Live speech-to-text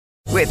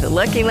With the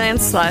Lucky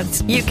Land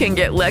Slots, you can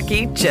get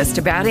lucky just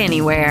about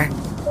anywhere.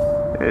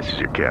 This is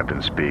your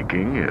captain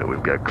speaking.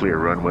 We've got clear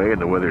runway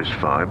and the weather's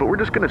fine, but we're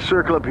just going to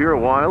circle up here a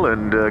while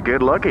and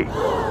get lucky.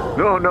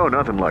 No,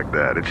 nothing like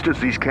that. It's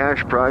just these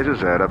cash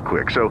prizes add up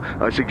quick. So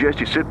I suggest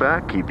you sit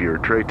back, keep your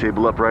tray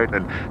table upright,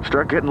 and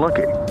start getting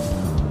lucky.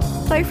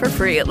 Play for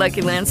free at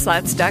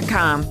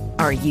LuckyLandSlots.com.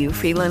 Are you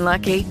feeling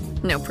lucky?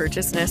 No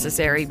purchase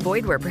necessary.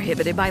 Void where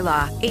prohibited by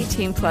law.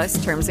 18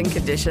 plus terms and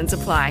conditions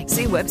apply.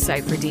 See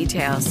website for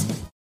details.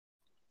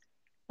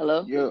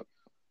 Hello? Yeah.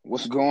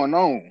 What's going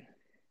on?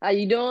 How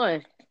you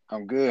doing?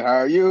 I'm good. How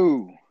are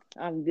you?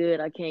 I'm good.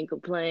 I can't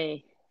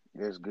complain.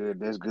 That's good.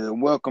 That's good.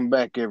 Welcome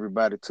back,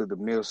 everybody, to the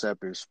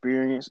Millsap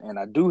Experience. And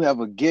I do have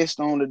a guest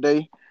on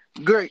today.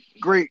 Great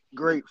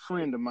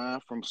friend of mine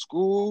from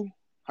school,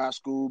 high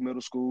school,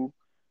 middle school.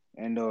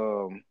 And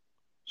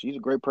she's a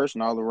great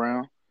person all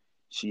around.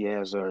 She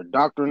has her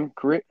doctorate,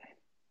 correct?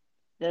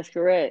 That's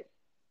correct.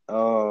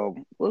 What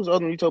was the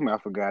other one you told me? I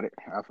forgot it.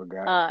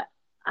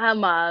 I have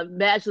my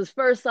bachelor's.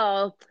 First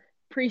off,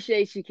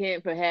 appreciate you,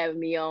 Kent, for having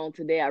me on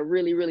today. I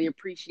really, really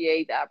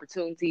appreciate the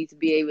opportunity to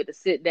be able to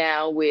sit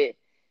down with,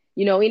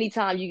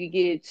 anytime you could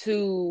get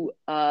two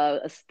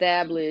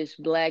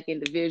established Black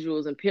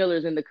individuals and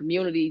pillars in the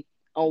community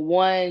on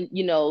one,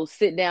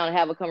 sit down and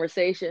have a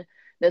conversation.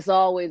 That's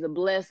always a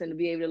blessing to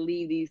be able to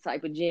leave these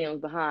type of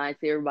gems behind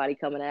to everybody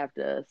coming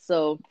after us.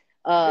 So,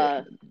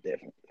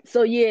 definitely.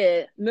 So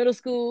yeah, middle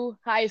school,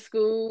 high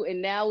school,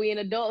 and now we in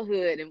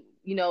adulthood, and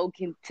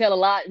can tell a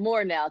lot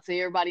more now to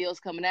everybody else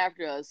coming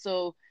after us.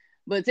 So,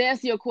 but to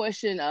answer your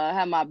question, I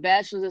have my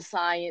bachelor's of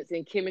science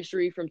in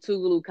chemistry from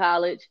Tougaloo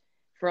College,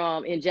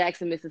 in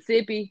Jackson,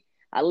 Mississippi.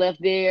 I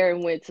left there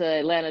and went to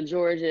Atlanta,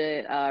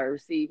 Georgia, and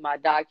received my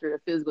doctorate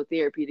of physical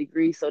therapy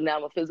degree. So now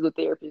I'm a physical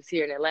therapist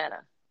here in Atlanta.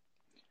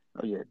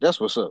 Oh yeah, that's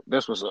what's up. For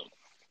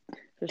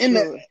In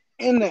sure.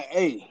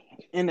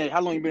 the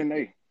how long you been in the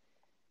A?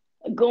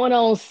 Going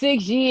on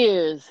 6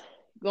 years.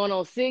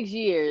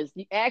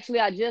 Actually,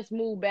 I just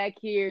moved back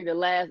here the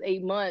last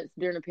 8 months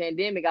during the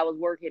pandemic. I was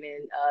working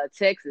in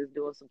Texas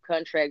doing some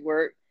contract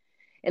work.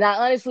 And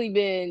I honestly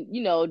been,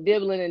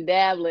 dibbling and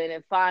dabbling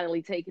and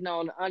finally taking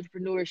on the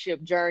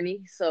entrepreneurship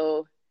journey.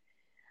 So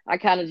I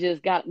kind of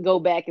just go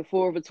back and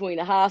forth between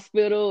the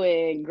hospital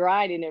and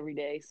grinding every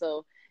day.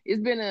 So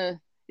it's been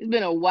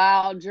a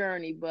wild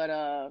journey, but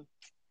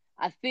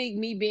I think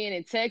me being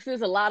in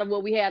Texas, a lot of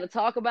what we had to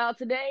talk about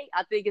today,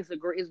 I think it's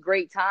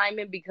great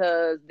timing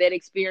because that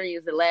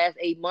experience the last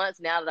 8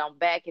 months, now that I'm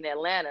back in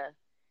Atlanta,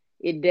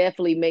 it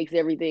definitely makes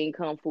everything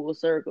come full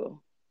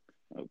circle.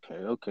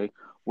 Okay.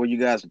 Well, you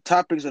guys, the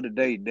topics of the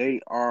day,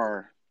 they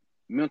are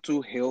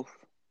mental health,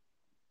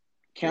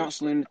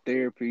 counseling,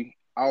 therapy,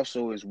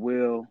 also as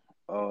well.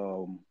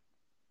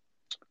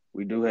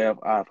 We do have,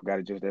 I forgot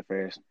it just that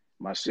fast,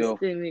 myself.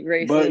 Systemic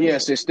racism. But yeah,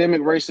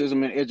 systemic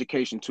racism and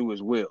education too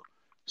as well.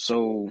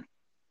 So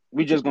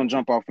we just going to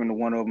jump off into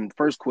one of them.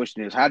 First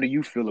question is, how do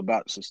you feel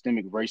about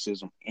systemic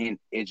racism in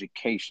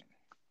education?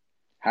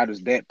 How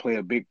does that play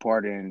a big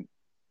part in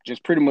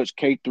just pretty much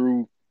K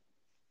through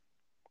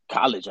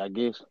college, I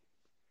guess?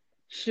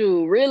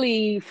 Shoot,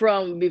 really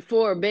from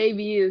before a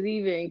baby is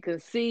even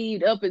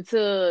conceived up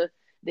until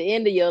the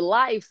end of your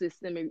life,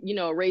 systemic,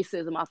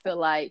 racism, I feel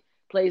like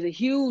plays a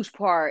huge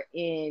part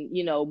in,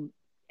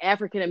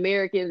 African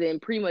Americans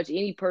and pretty much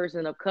any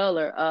person of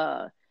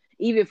color,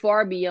 even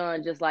far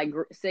beyond just like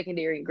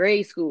secondary and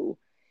grade school.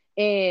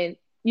 And,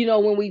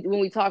 when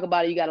we talk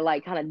about it, you got to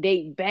like kind of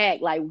date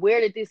back, like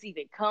where did this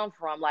even come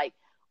from? Like,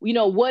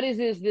 what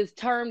is this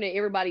term that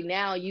everybody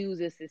now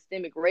uses,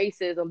 systemic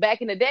racism?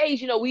 Back in the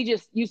days, we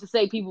just used to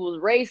say people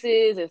was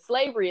racist and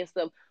slavery and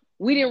stuff.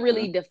 We didn't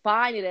really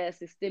define it as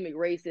systemic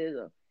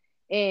racism.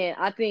 And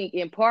I think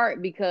in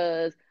part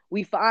because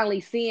we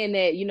finally seeing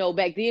that,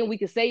 back then we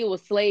could say it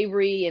was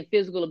slavery and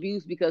physical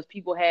abuse because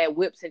people had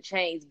whips and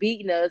chains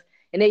beating us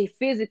and they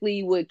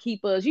physically would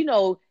keep us,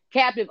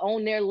 captive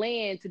on their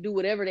land to do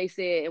whatever they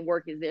said and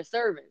work as their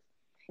servants.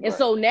 And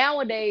so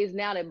nowadays,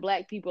 now that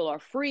Black people are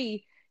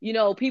free,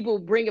 people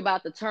bring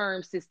about the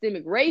term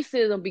systemic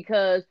racism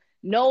because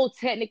no,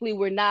 technically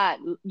we're not,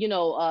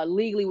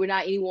 legally we're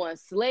not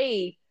anyone's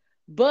slave,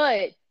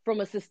 but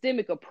from a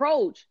systemic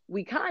approach,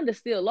 we kind of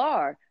still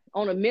are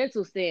on a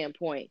mental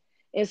standpoint.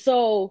 And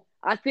so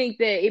I think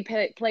that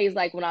it plays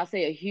like when I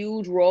say a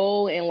huge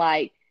role in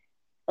like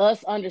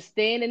us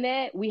understanding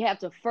that we have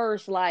to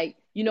first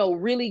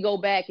really go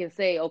back and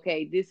say,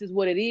 okay, this is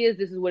what it is.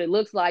 This is what it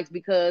looks like,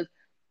 because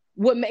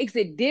what makes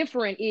it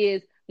different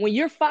is when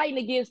you're fighting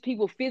against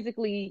people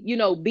physically,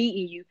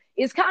 beating you,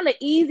 it's kind of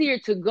easier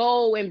to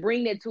go and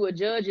bring that to a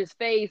judge's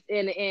face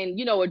and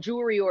a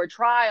jury or a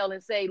trial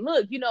and say,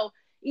 look,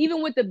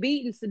 even with the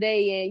beatings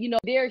today and,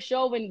 Derek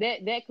Chauvin,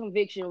 that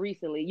conviction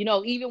recently,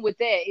 even with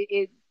that,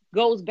 it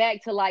goes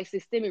back to like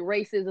systemic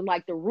racism,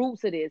 like the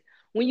roots of this.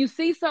 When you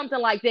see something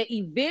like that,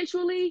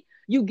 eventually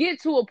you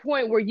get to a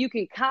point where you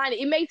can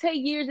it may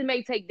take years, it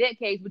may take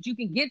decades, but you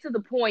can get to the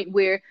point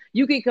where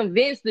you can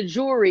convince the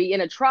jury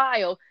in a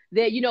trial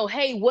that,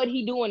 hey, what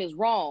he doing is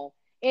wrong.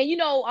 And, you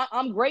know,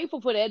 I'm grateful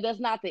for that. That's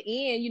not the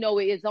end. You know,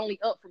 it's only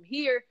up from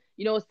here.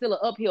 You know, it's still an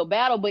uphill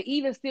battle. But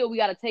even still, we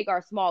got to take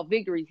our small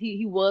victories.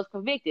 He was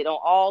convicted on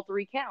all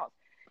 3 counts.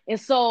 And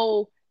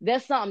so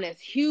that's something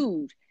that's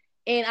huge.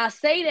 And I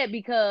say that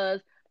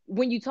because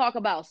when you talk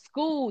about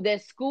school,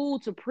 that school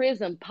to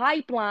prison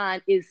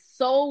pipeline is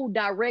so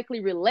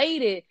directly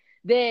related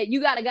that you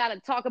gotta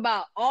talk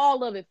about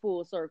all of it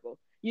full circle.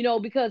 You know,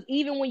 because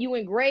even when you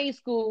in grade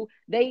school,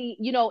 they,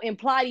 you know,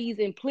 imply these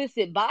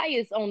implicit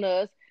bias on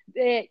us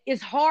that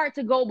it's hard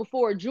to go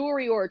before a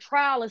jury or a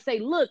trial and say,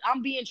 look,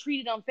 I'm being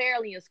treated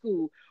unfairly in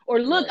school, or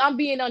look,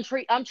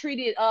 Right. I'm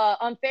treated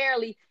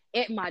unfairly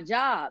at my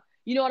job.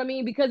 You know what I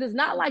mean? Because it's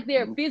not like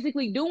they're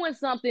physically doing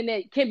something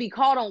that can be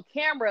caught on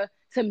camera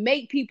to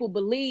make people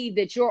believe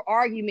that your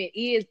argument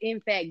is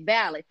in fact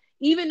valid,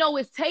 even though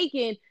it's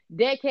taken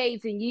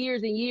decades and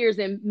years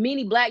and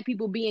many Black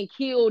people being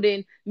killed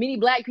and many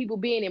Black people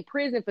being in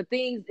prison for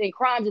things and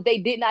crimes that they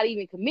did not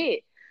even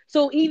commit.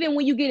 So even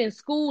when you get in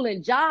school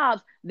and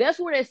jobs, that's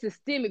where that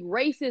systemic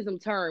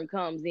racism term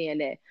comes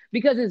in at,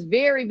 because it's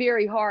very,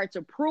 very hard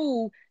to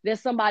prove that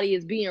somebody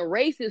is being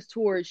racist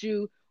towards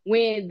you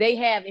when they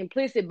have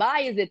implicit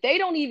bias that they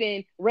don't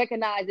even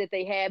recognize that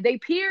they have. Their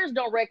peers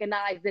don't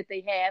recognize that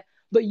they have,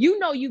 but you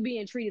know you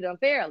being treated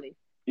unfairly.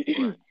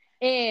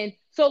 And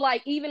so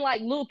like even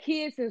like little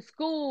kids in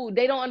school,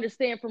 they don't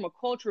understand from a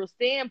cultural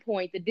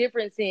standpoint the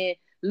difference in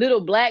little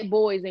Black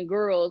boys and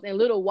girls and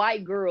little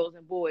white girls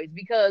and boys,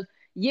 because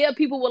yeah,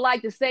 people would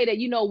like to say that,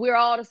 you know, we're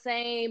all the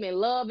same and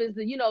love is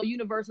the, you know,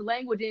 universal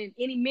language, and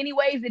in many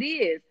ways it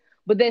is,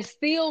 but that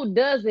still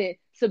doesn't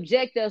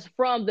subject us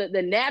from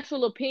the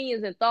natural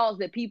opinions and thoughts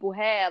that people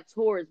have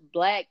towards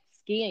Black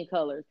skin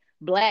colors,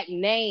 Black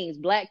names,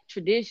 Black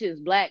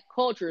traditions, Black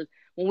cultures.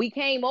 When we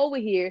came over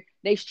here,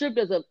 they stripped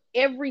us of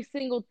every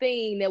single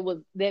thing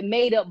that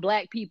made up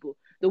Black people.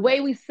 The way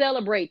we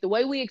celebrate, the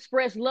way we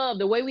express love,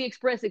 the way we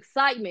express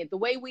excitement, the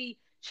way we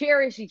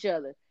cherish each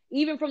other,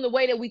 even from the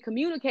way that we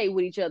communicate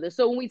with each other.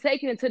 So when we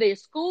take it into their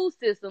school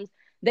systems,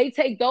 they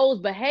take those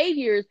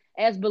behaviors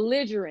as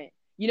belligerent,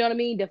 you know what I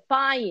mean?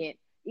 Defiant.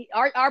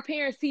 Our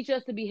parents teach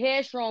us to be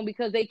headstrong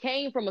because they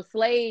came from a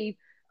slave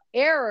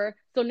era.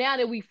 So now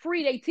that we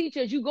free, they teach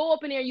us you go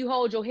up in there, you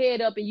hold your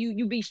head up and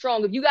you be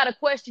strong. If you got a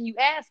question, you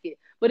ask it.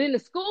 But in the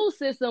school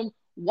system,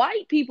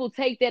 white people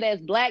take that as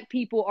Black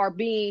people are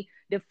being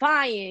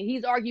defiant.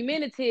 He's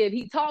argumentative.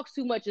 He talks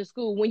too much in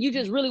school, when you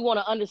just really want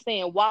to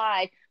understand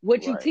why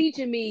what you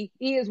teaching me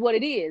is what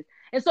it is.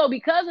 And so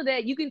because of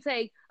that, you can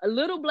take a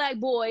little Black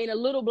boy and a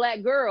little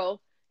Black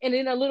girl and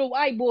then a little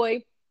white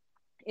boy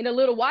and a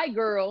little white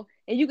girl,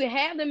 and you can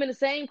have them in the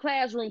same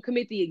classroom,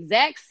 commit the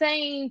exact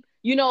same,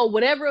 you know,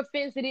 whatever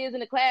offense it is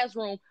in the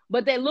classroom,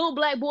 but that little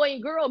Black boy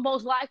and girl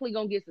most likely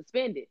gonna get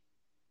suspended.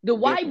 The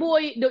white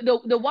boy,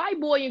 the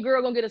white boy and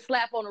girl gonna get a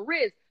slap on the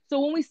wrist.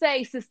 So when we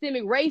say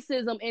systemic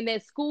racism and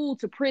that school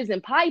to prison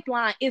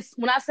pipeline, it's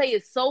when I say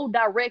it's so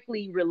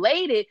directly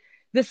related,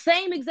 the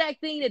same exact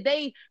thing that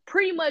they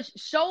pretty much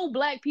show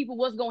Black people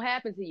what's gonna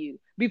happen to you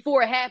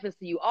before it happens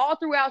to you. All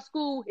throughout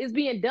school is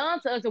being done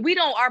to us, and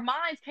our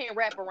minds can't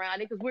wrap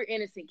around it because we're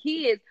innocent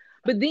kids.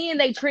 But then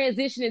they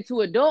transition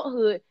into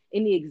adulthood,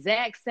 and the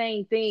exact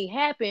same thing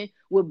happened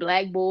with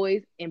Black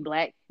boys and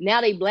now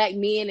they Black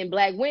men and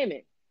Black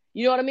women.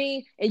 You know what I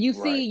mean? And you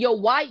see your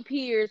white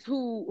peers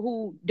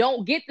who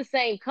don't get the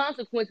same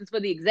consequences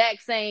for the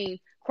exact same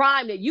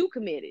crime that you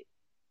committed.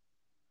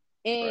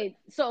 And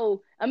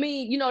so, I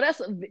mean, you know,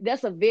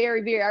 that's a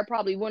very, very, I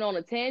probably went on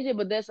a tangent,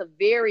 but that's a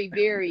very,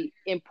 very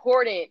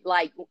important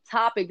like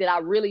topic that I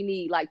really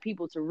need like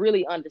people to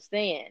really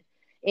understand.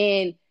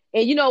 And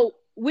you know,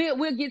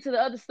 we'll get to the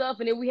other stuff,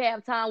 and if we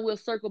have time, we'll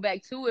circle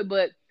back to it.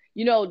 But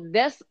you know,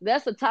 that's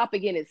a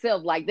topic in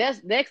itself. Like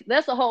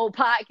that's a whole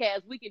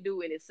podcast we can do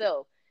in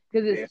itself,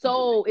 because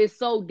it's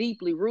so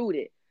deeply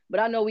rooted. But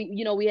I know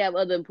we have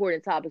other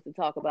important topics to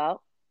talk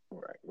about.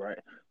 Right.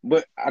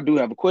 But I do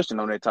have a question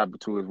on that topic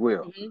too as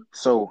well. Mm-hmm.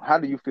 So how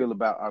do you feel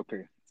about,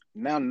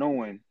 now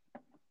knowing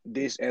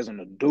this as an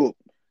adult,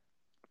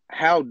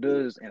 how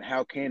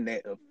can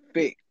that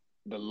affect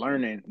the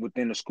learning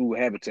within the school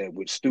habitat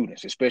with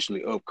students,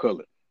 especially of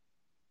color?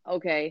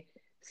 Okay.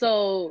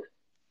 So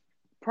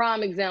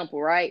prime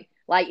example, right?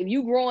 Like if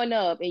you growing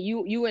up and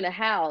you in a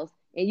house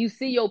and you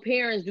see your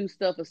parents do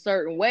stuff a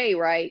certain way,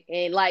 right?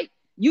 And like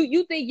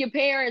you think your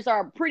parents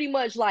are pretty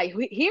much like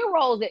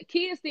heroes, that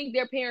kids think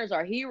their parents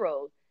are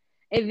heroes.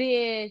 And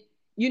then,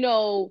 you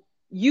know,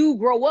 you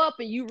grow up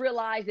and you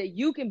realize that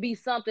you can be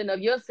something of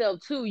yourself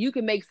too. You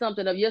can make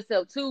something of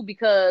yourself too,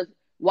 because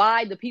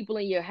why? The people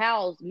in your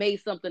house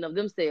made something of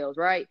themselves,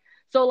 right?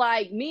 So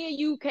like me and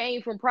you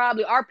came from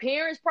our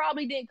parents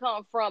probably didn't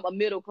come from a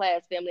middle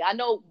class family. I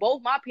know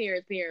both my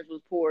parents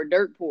was poor,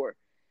 dirt poor.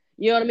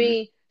 You know what I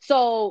mean?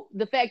 So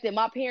the fact that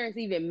my parents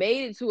even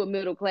made it to a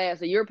middle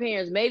class, or your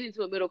parents made it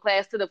to a middle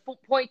class, to the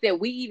point that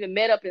we even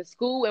met up in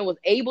school and was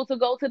able to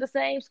go to the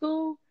same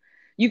school.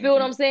 You feel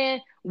what I'm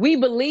saying? We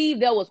believe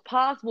that was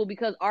possible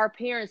because our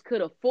parents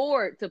could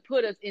afford to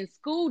put us in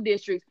school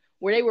districts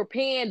where they were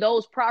paying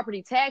those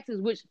property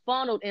taxes, which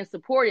funneled and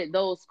supported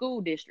those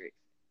school districts.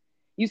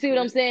 You see what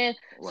I'm saying?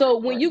 Right, So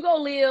when right. you go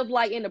live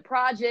like in the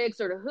projects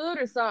or the hood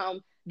or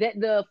something, that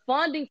the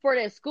funding for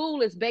that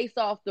school is based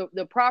off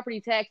the property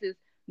taxes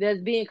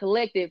that's being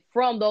collected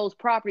from those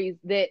properties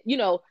that,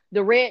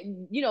 the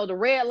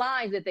red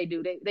lines that they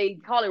do. They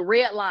call it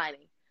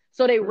redlining.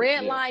 So they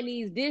redline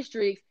these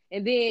districts,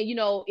 and then,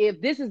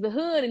 if this is the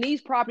hood and these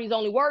properties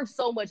only worth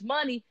so much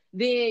money,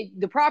 then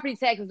the property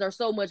taxes are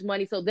so much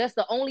money. So that's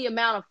the only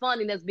amount of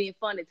funding that's being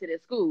funded to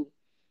that school.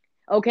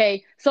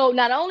 Okay, so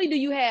not only do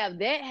you have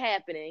that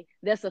happening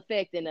that's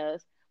affecting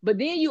us, but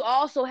then you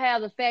also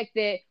have the fact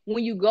that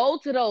when you go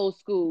to those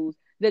schools,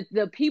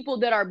 the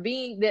people that are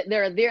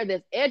there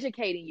that's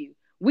educating you.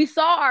 We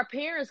saw our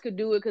parents could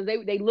do it because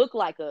they look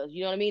like us.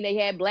 You know what I mean? They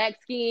had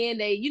black skin.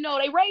 They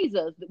raised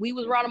us. We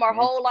was around them our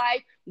whole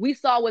life. We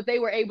saw what they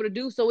were able to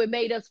do, so it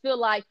made us feel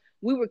like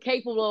we were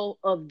capable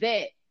of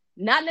that.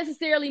 Not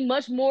necessarily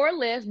much more or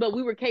less, but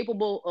we were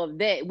capable of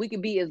that. We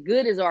could be as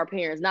good as our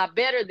parents, not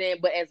better than,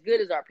 but as good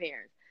as our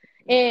parents.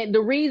 And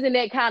the reason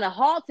that kind of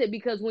halted,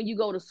 because when you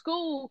go to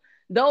school,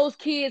 those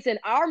kids in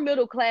our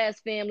middle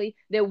class family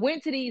that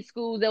went to these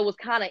schools that was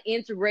kind of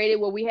integrated,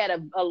 where we had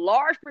a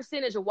large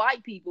percentage of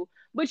white people,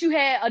 but you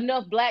had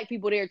enough black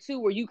people there too,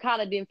 where you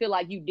kind of didn't feel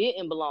like you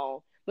didn't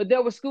belong. But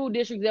there were school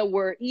districts that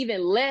were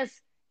even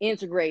less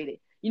integrated.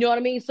 You know what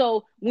I mean?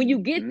 So when you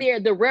get there,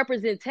 the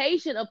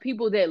representation of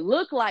people that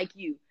look like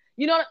you,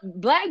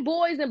 black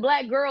boys and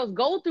black girls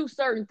go through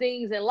certain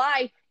things in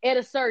life at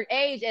a certain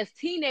age as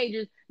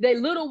teenagers that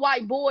little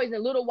white boys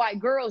and little white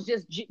girls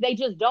just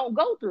don't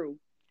go through.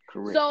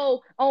 Correct.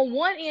 So on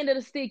one end of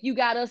the stick, you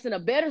got us in a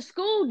better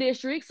school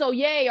district. So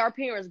yay, our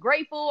parents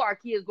grateful, our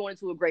kids going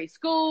to a great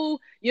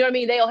school. You know what I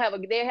mean? They'll have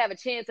a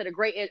chance at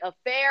a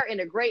fair and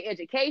a great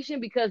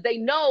education, because they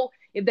know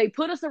if they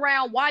put us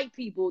around white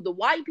people, the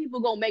white people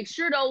gonna make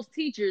sure those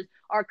teachers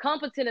are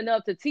competent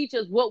enough to teach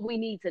us what we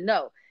need to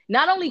know.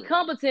 Not only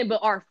competent, but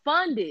are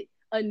funded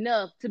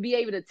enough to be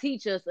able to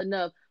teach us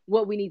enough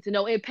what we need to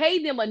know, and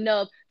pay them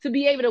enough to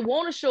be able to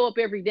want to show up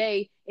every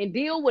day and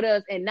deal with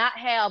us and not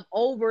have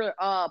over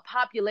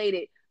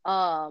populated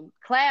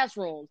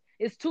classrooms.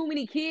 It's too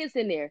many kids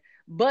in there.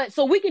 But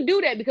so we can do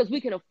that because we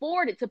can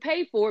afford it, to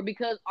pay for it,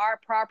 because our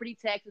property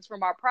taxes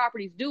from our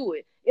properties do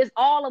it. It's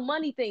all a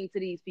money thing to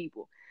these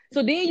people.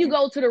 So then you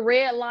go to the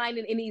red line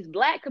in these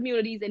black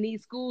communities and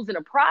these schools and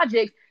the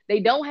projects, they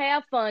don't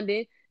have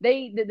funding.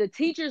 The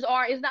teachers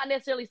it's not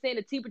necessarily saying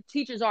the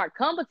teachers aren't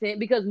competent,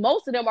 because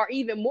most of them are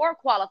even more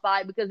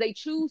qualified because they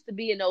choose to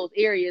be in those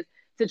areas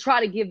to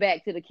try to give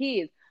back to the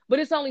kids. But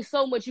it's only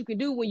so much you can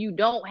do when you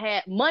don't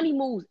have money.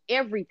 Moves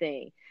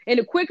everything. And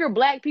the quicker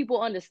black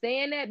people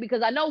understand that,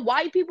 because I know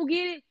white people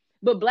get it,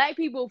 but black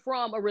people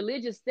from a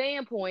religious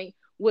standpoint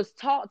was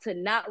taught to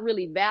not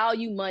really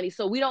value money.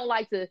 So we don't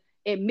like to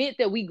admit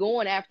that we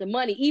going after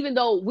money, even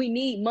though we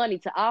need money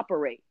to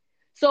operate.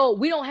 So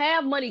we don't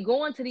have money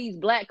going to these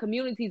black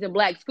communities and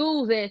black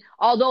schools. And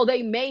although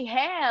they may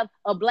have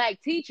a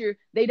black teacher,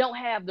 they don't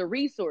have the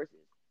resources.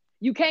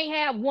 You can't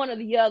have one or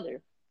the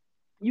other.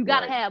 You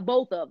got to have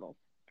both of them.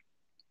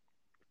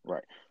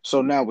 Right.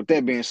 So now with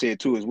that being said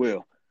too as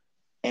well,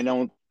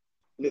 and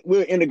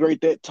we'll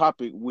integrate that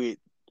topic with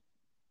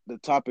the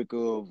topic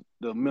of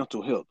the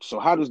mental health. So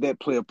how does that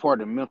play a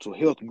part in mental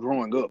health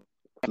growing up,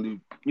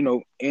 and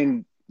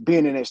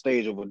being in that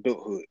stage of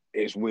adulthood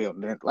as well?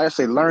 Like I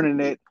say, learning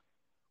that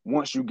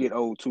once you get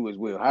old too as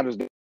well. How does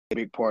that play a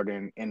big part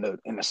in the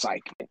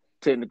psyche?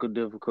 Technical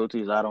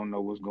difficulties. I don't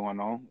know what's going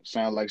on.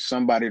 Sounds like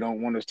somebody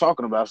don't want us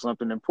talking about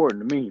something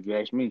important to me, if you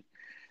ask me.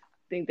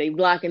 Think they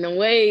blocking them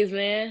ways,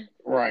 man.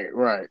 Right.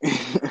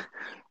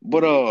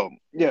 But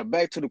yeah,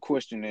 back to the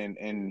question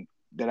and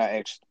that I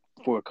asked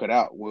for it cut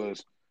out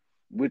was,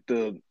 with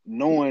the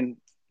knowing,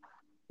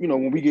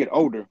 when we get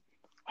older,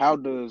 how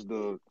does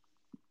the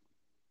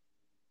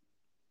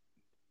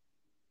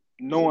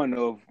knowing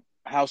of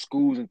how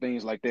schools and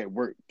things like that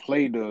work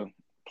play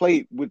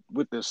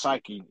with the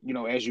psyche,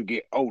 as you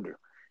get older?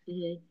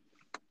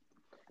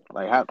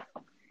 Like how?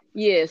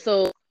 Yeah.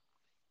 So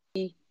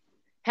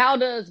how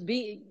does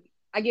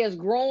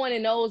growing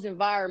in those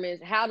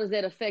environments, how does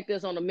that affect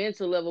us on the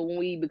mental level when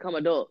we become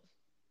adults?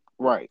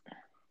 Right.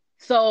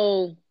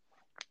 So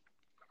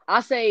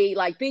I say,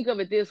 think of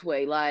it this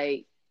way.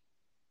 Like,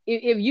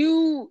 if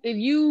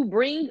you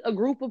bring a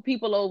group of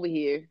people over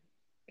here,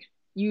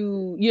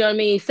 you know what I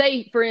mean?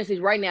 Say, for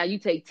instance, right now, you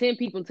take 10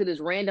 people to this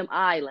random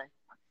island.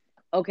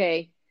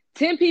 Okay.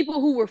 10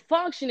 people who were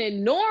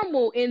functioning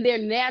normal in their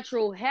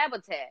natural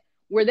habitat,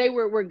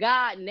 where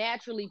God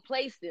naturally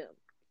placed them.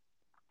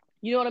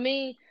 You know what I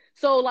mean?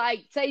 So,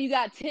 say you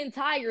got 10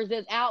 tigers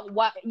that's out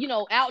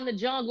in the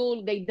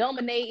jungle, they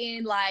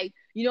dominating,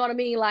 you know what I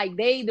mean?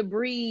 They the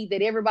breed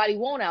that everybody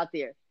want out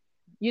there,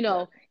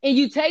 and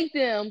you take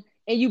them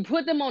and you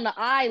put them on the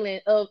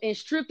island and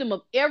strip them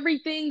of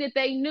everything that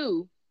they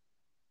knew.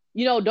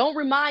 Don't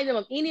remind them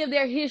of any of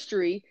their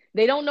history.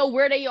 They don't know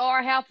where they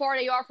are, how far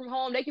they are from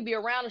home. They could be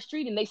around the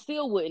street and they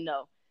still wouldn't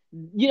know.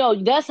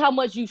 That's how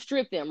much you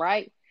strip them,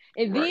 right?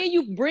 And then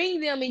you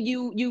bring them and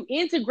you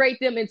integrate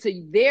them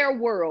into their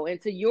world,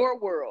 into your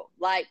world.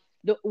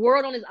 the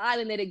world on this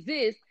island that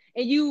exists,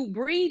 and you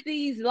breed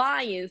these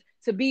lions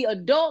to be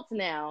adults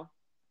now,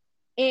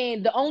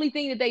 and the only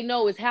thing that they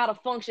know is how to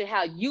function,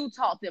 how you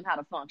taught them how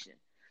to function.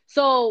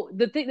 So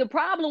the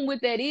problem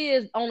with that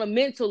is, on a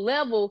mental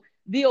level,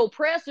 the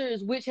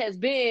oppressors, which has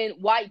been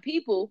white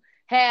people,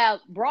 have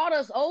brought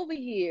us over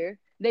here.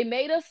 They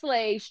made us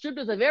slaves, stripped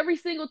us of every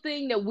single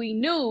thing that we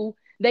knew.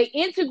 They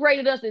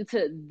integrated us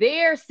into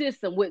their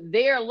system with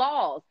their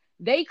laws.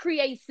 They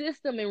create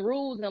system and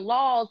rules and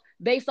laws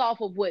based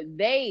off of what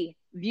they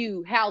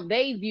view, how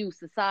they view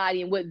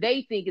society and what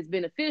they think is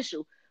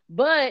beneficial.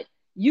 But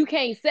you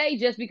can't say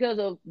just because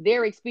of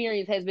their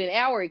experience has been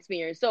our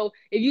experience. So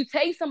if you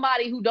take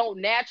somebody who don't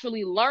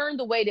naturally learn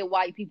the way that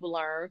white people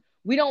learn,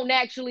 we don't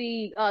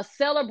naturally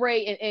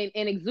celebrate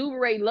and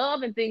exuberate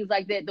love and things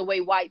like that the way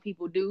white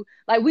people do.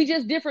 Like, we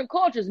just different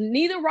cultures,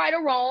 neither right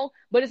or wrong,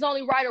 but it's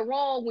only right or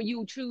wrong when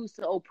you choose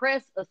to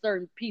oppress a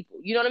certain people.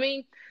 You know what I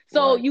mean?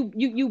 So right.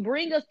 you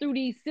bring us through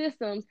these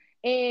systems,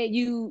 and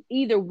you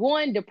either,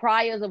 one,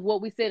 deprive us of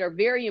what we said are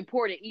very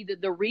important, either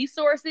the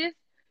resources,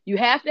 you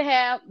have to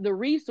have the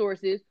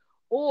resources,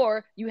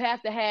 or you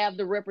have to have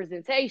the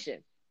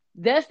representation.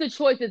 That's the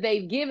choice that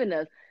they've given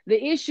us.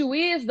 The issue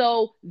is,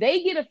 though,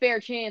 they get a fair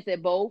chance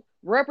at both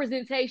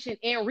representation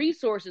and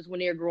resources when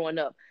they're growing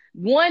up.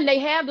 One, they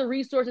have the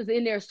resources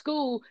in their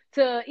school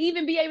to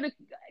even be able to,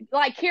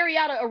 like, carry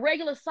out a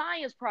regular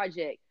science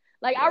project.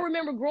 Like, I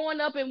remember growing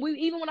up, and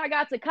even when I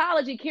got to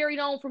college, it carried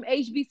on from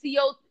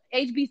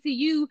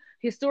HBCU,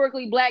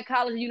 historically Black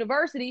college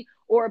university,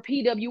 or a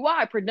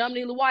PWI,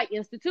 predominantly white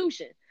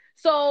institution.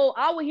 So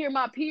I would hear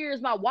my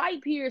peers, my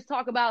white peers,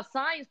 talk about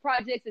science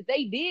projects that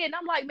they did. And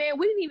I'm like, man,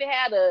 we didn't even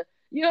have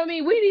we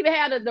didn't even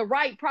have the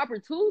right proper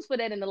tools for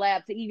that in the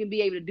lab to even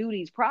be able to do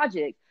these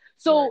projects.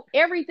 So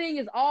everything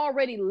is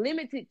already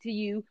limited to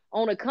you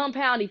on a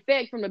compound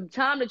effect from the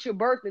time that you're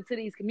birthed into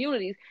these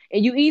communities.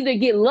 And you either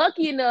get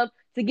lucky enough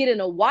to get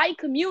in a white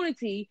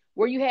community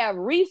where you have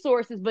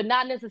resources, but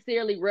not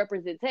necessarily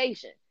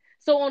representation.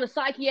 So on a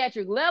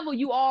psychiatric level,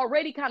 you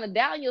already kind of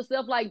doubt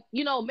yourself, like,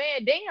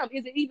 man, damn,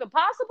 is it even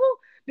possible?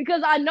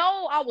 Because I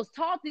know I was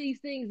taught these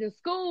things in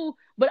school,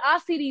 but I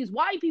see these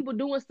white people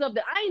doing stuff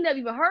that I ain't never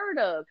even heard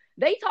of.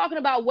 They talking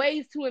about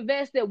ways to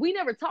invest that we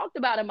never talked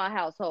about in my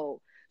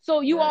household.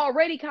 So you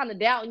already kind of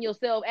doubting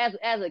yourself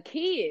as a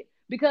kid,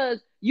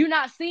 because you're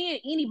not seeing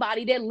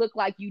anybody that look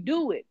like you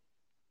do it.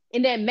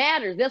 And that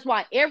matters. That's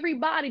why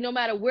everybody, no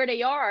matter where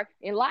they are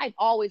in life,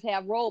 always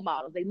have role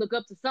models. They look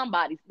up to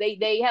somebody.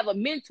 They have a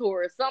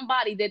mentor or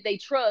somebody that they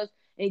trust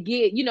and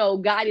get,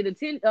 guided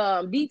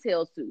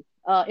details to,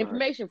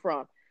 information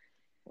from.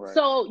 Right.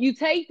 So you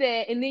take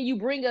that, and then you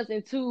bring us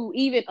into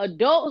even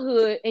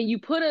adulthood, and you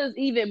put us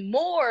even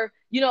more,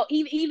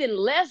 even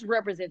less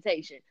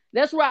representation.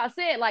 That's where I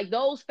said, like,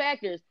 those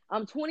factors.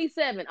 I'm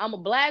 27. I'm a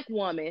Black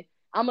woman.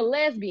 I'm a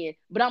lesbian,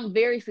 but I'm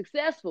very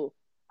successful.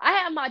 I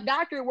have my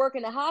doctorate work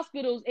in the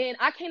hospitals, and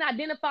I can't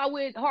identify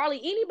with hardly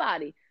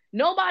anybody.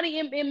 Nobody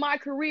in my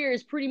career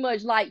is pretty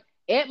much like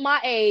at my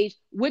age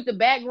with the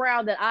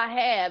background that I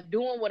have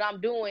doing what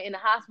I'm doing in the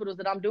hospitals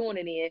that I'm doing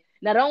it in.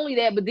 Not only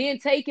that, but then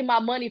taking my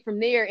money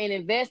from there and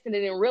investing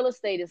it in real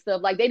estate and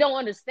stuff. Like, they don't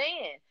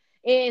understand.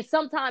 And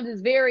sometimes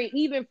it's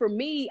even for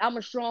me, I'm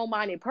a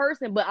strong-minded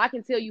person, but I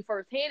can tell you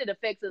firsthand it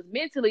affects us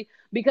mentally,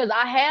 because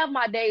I have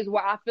my days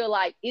where I feel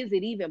like, is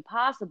it even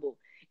possible?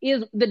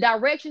 Is the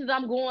directions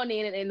I'm going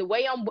in and the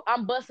way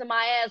I'm busting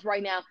my ass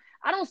right now,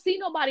 I don't see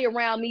nobody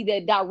around me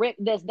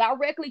that's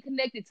directly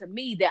connected to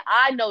me that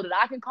I know that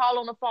I can call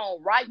on the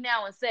phone right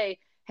now and say,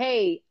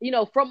 hey,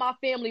 from my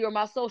family or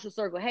my social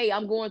circle, hey,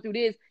 I'm going through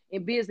this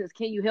in business.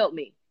 Can you help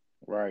me?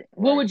 Right.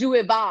 What would you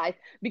advise?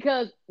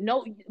 Because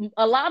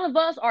a lot of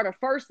us are the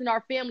first in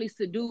our families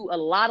to do a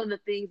lot of the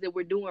things that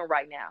we're doing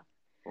right now.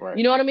 Right.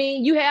 You know what I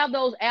mean? You have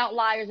those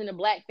outliers in the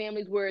Black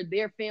families where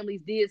their families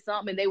did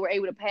something and they were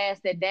able to pass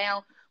that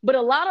down. But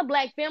a lot of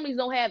Black families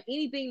don't have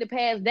anything to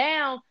pass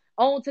down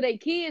on to their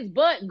kids,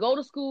 but go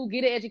to school,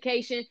 get an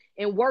education,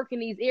 and work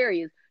in these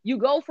areas. You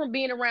go from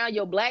being around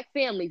your Black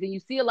families and you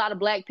see a lot of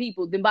Black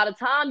people. Then by the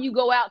time you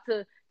go out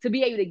to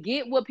be able to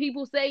get what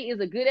people say is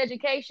a good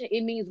education,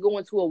 it means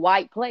going to a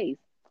white place.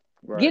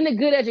 Right. Getting a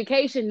good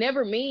education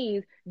never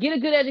means get a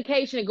good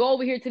education and go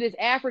over here to this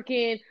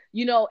African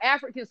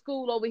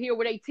school over here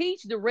where they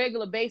teach the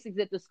regular basics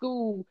that the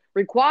school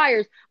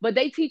requires, but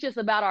they teach us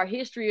about our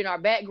history and our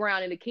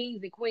background and the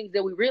kings and queens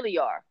that we really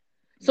are.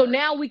 So right.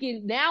 now we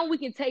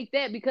can take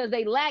that, because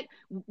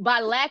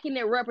by lacking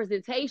that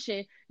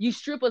representation, you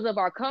strip us of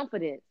our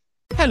confidence.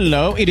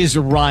 Hello, it is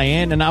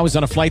Ryan, and I was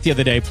on a flight the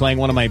other day playing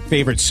one of my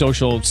favorite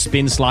social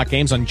spin slot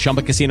games on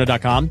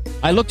ChumbaCasino.com.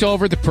 I looked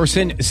over at the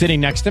person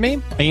sitting next to me,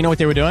 and you know what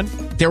they were doing?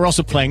 They were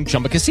also playing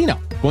Chumba Casino.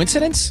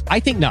 Coincidence?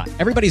 I think not.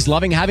 Everybody's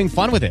loving having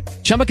fun with it.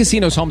 Chumba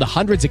Casino is home to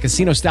hundreds of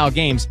casino-style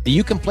games that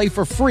you can play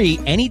for free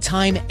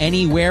anytime,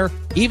 anywhere,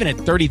 even at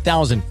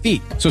 30,000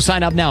 feet. So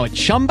sign up now at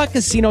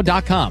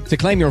ChumbaCasino.com to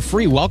claim your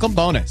free welcome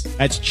bonus.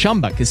 That's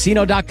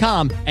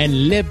ChumbaCasino.com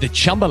and live the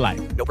Chumba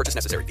life. No purchase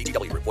necessary.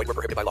 VGW. Void where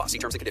prohibited by law. See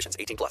terms and conditions.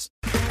 18+.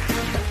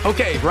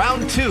 Okay,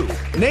 round two.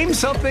 Name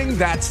something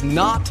that's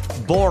not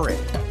boring.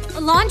 A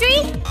laundry?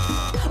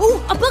 Ooh,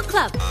 a book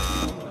club.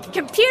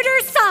 Computer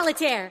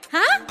solitaire,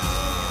 huh?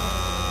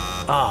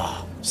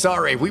 Ah,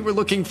 sorry, we were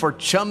looking for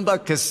Chumba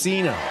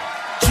Casino.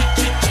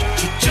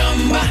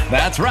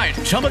 That's right,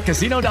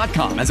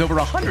 ChumbaCasino.com has over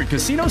 100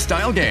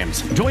 casino-style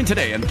games. Join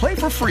today and play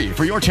for free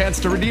for your chance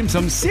to redeem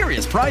some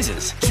serious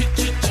prizes.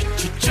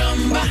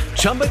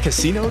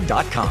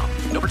 ChumbaCasino.com.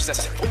 No purchase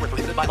necessary. Void where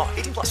prohibited by law.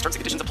 18+ terms and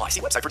conditions apply.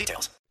 See website for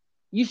details.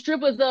 You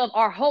strip us of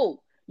our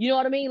hope. You know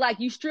what I mean? Like,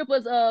 you strip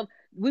us of,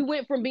 we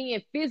went from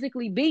being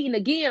physically beaten,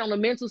 again, on a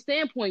mental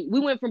standpoint. We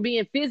went from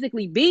being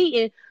physically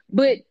beaten,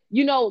 but,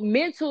 you know,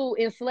 mental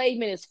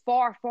enslavement is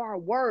far, far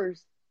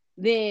worse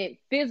than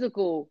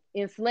physical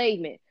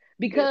enslavement.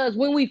 Because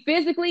when we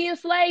physically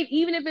enslave,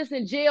 even if it's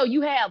in jail,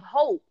 you have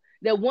hope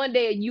that one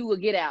day you will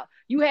get out.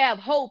 You have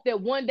hope that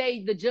one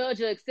day the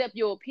judge will accept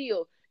your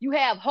appeal. You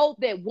have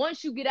hope that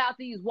once you get out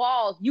these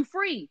walls, you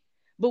free.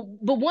 But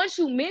once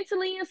you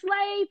mentally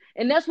enslave,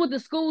 and that's what the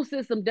school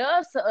system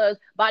does to us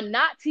by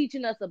not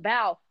teaching us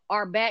about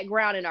our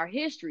background and our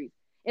histories.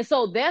 And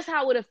so that's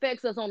how it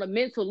affects us on a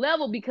mental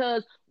level,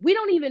 because we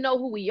don't even know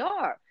who we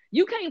are.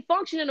 You can't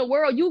function in the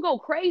world. You go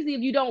crazy if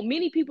you don't.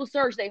 Many people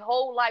search their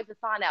whole life to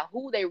find out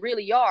who they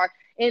really are.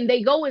 And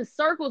they go in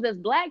circles as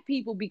Black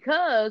people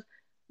because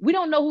we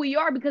don't know who we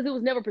are, because it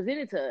was never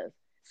presented to us.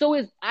 So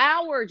it's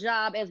our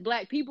job as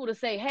Black people to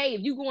say, hey,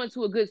 if you go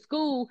into a good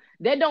school,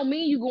 that don't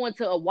mean you going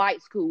to a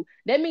white school.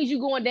 That means you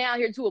going down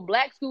here to a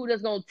Black school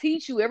that's going to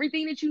teach you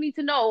everything that you need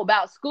to know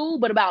about school,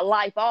 but about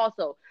life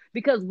also.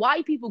 Because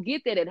white people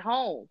get that at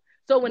home.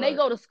 So when they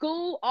go to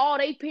school, all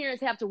they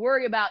parents have to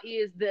worry about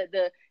is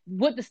the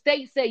what the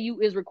state say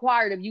is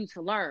required of you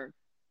to learn.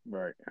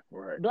 Right.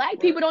 Black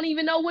people don't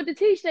even know what to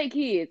teach their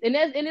kids. And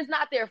it's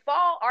not their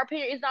fault.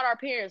 It's not our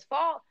parents'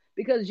 fault,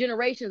 because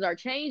generations are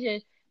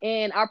changing.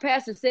 And our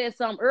pastor said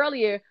something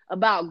earlier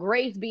about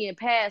grace being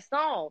passed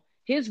on.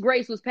 His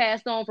grace was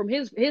passed on from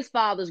his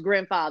father's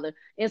grandfather.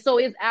 And so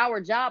it's our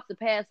job to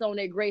pass on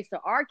that grace to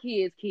our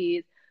kids,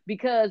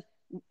 because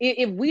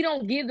if we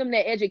don't give them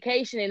that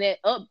education and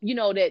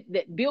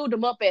that build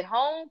them up at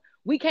home,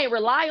 we can't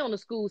rely on the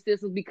school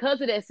system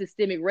because of that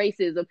systemic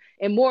racism.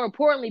 And more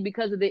importantly,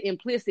 because of the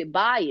implicit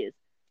bias.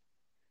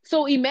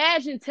 So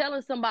imagine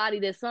telling somebody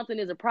that something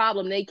is a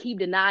problem. They keep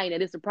denying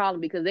that it's a problem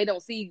because they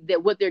don't see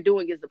that what they're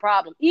doing is the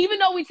problem, even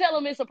though we tell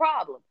them it's a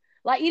problem.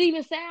 Like, it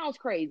even sounds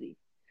crazy.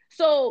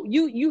 So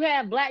you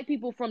have Black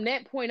people from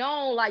that point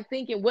on, like,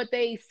 thinking what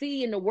they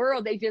see in the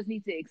world, they just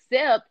need to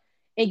accept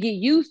and get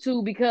used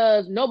to,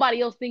 because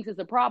nobody else thinks it's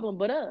a problem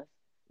but us.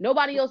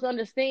 Nobody else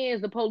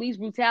understands the police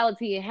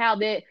brutality and how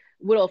that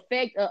will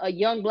affect a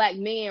young Black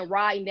man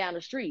riding down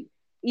the street.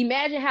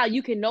 Imagine how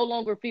you can no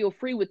longer feel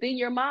free within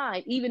your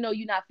mind, even though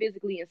you're not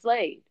physically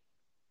enslaved.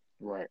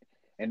 Right.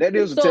 And that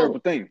is a terrible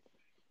thing.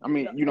 I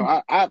mean, you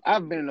know,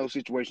 I've been in those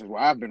situations where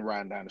I've been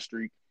riding down the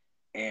street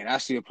and I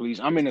see a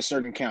police. I'm in a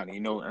certain county, you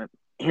know,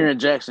 here in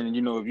Jackson,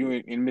 you know, if you're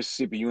in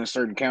Mississippi, you're in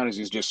certain counties,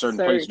 it's just certain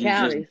places.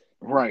 Counties.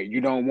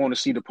 You don't want to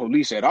see the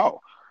police at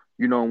all.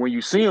 You know, when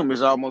you see them,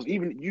 it's almost,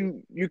 even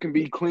you can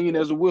be clean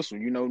as a whistle,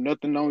 you know,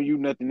 nothing on you,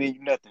 nothing in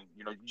you, nothing.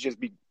 You know, you just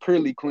be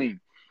purely clean.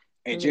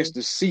 And just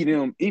to see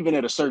them, even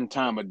at a certain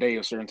time of day,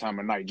 a certain time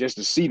of night, just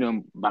to see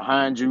them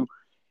behind you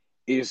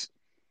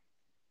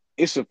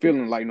it's a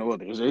feeling like no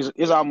other.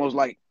 It's almost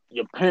like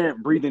your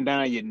parent breathing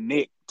down your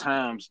neck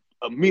times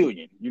a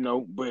million, you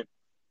know, but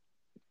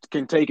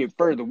can take it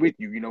further with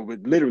you, you know,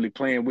 with literally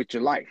playing with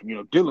your life, you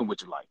know, dealing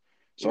with your life.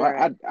 So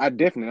right. I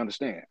definitely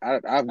understand.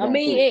 I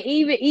mean,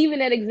 even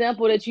that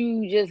example that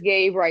you just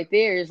gave right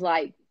there is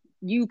like,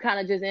 you kind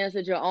of just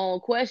answered your own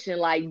question.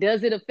 Like,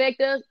 does it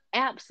affect us?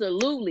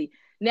 Absolutely.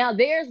 Now,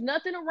 there's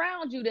nothing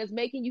around you that's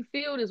making you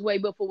feel this way,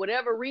 but for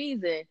whatever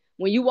reason,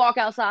 when you walk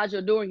outside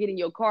your door and get in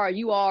your car,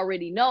 you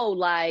already know,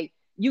 like,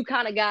 you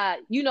kind of got,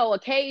 you know, a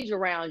cage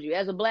around you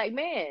as a Black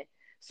man.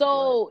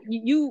 So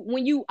right.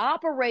 When you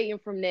operating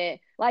from that,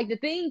 like, the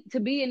thing to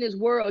be in this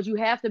world, you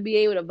have to be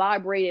able to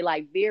vibrate it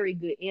like very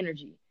good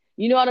energy.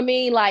 You know what I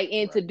mean? Like,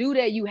 and right. to do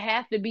that, you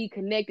have to be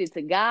connected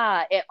to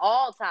God at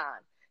all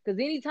times. Because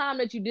anytime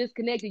that you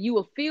disconnected, you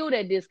will feel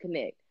that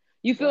disconnect.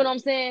 You feel right. what I'm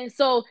saying?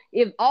 So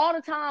if all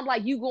the time,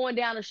 like, you going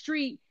down the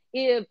street,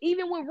 if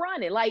even when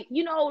running, like,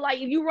 you know, like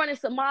if you running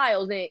some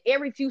miles and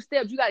every few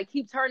steps, you got to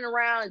keep turning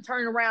around,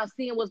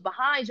 seeing what's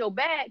behind your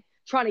back,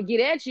 trying to get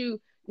at you,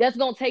 that's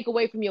going to take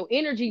away from your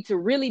energy to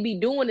really be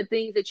doing the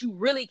things that you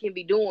really can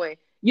be doing,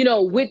 you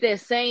know, with that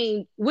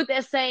same,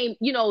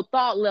 you know,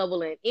 thought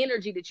level and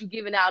energy that you're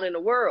giving out in the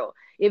world.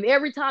 If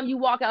every time you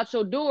walk out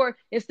your door,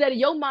 instead of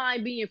your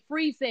mind being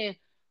free saying,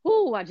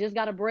 ooh, I just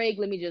got a break,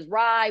 let me just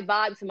ride,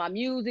 vibe to my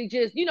music,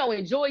 just, you know,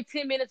 enjoy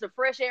 10 minutes of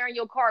fresh air in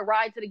your car,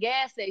 ride to the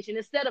gas station.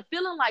 Instead of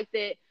feeling like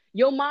that,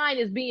 your mind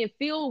is being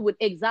filled with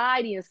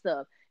anxiety and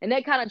stuff. And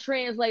that kind of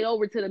translates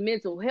over to the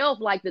mental health,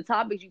 like the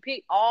topics you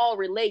pick all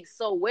relate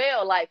so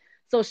well. Like,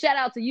 so shout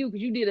out to you,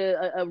 because you did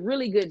a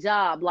really good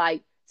job,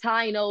 like,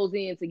 tying those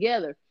in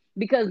together,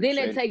 because then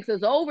it takes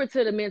us over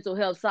to the mental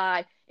health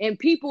side, and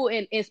people,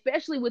 and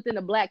especially within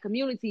the Black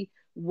community,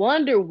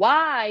 wonder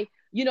why,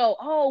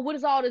 oh, what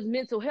is all this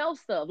mental health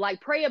stuff?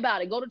 Like, pray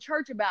about it, go to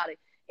church about it.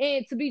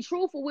 And to be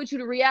truthful with you,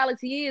 the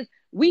reality is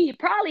we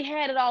probably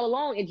had it all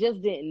along and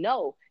just didn't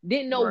know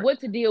Right. what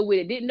to deal with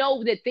it, didn't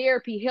know that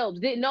therapy helps,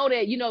 didn't know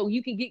that,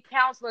 you can get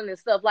counseling and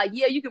stuff. Like,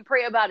 yeah, you can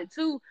pray about it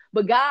too,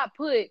 but God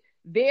put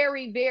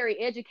very, very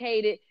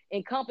educated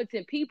and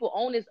competent people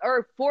on this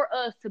earth for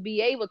us to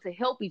be able to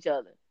help each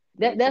other.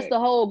 That's the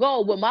whole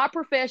goal. What my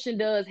profession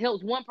does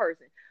helps one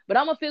person, but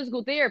I'm a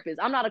physical therapist.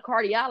 I'm not a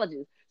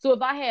cardiologist. So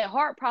if I had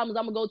heart problems,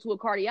 I'm gonna go to a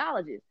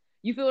cardiologist.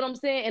 You feel what I'm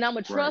saying? And I'm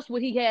gonna trust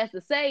what he has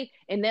to say,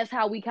 and that's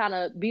how we kind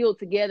of build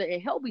together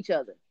and help each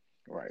other.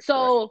 Right.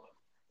 So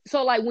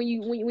like when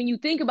you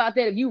think about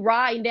that, if you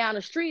riding down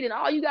the street and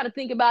all you got to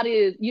think about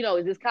is,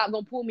 is this cop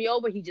gonna pull me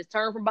over? He just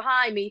turned from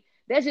behind me.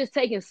 That's just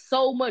taking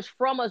so much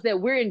from us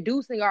that we're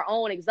inducing our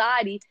own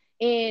anxiety.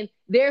 And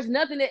there's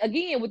nothing that,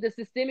 again, with the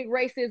systemic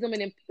racism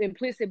and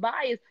implicit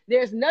bias,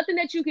 there's nothing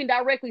that you can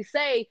directly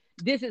say,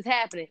 this is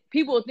happening.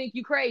 People will think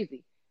you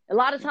crazy. A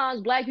lot of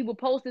times Black people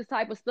post this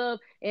type of stuff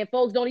and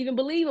folks don't even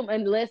believe them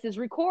unless it's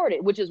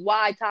recorded, which is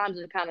why times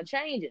are kind of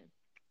changing.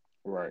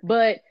 Right.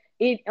 But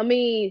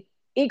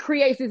it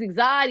creates this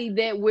anxiety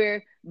that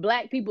where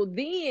Black people,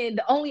 then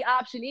the only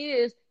option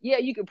is, yeah,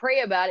 you can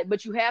pray about it,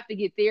 but you have to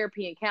get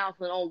therapy and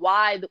counseling on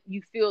why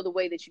you feel the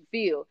way that you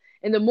feel.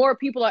 And the more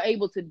people are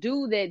able to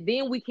do that,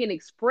 then we can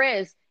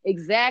express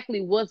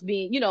exactly what's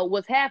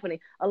what's happening.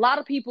 A lot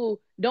of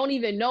people don't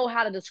even know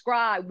how to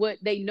describe what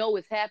they know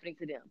is happening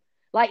to them.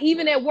 Like,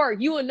 even at work,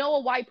 you will know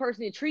a white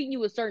person is treating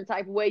you a certain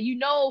type of way. You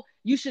know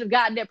you should have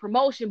gotten that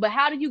promotion, but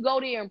how do you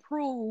go there and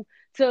prove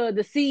to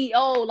the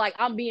CEO, like,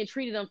 I'm being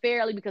treated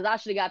unfairly because I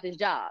should have got this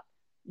job?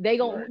 They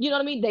gonna, you know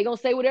what I mean? They gonna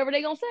say whatever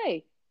they gonna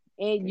say,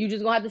 and you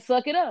just gonna have to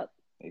suck it up.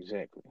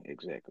 Exactly.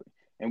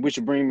 And which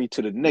will bring me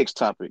to the next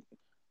topic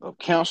of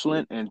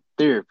counseling and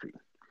therapy.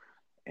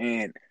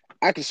 And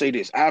I can say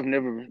this: I've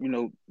never,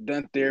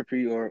 done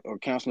therapy or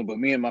counseling, but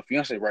me and my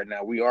fiance right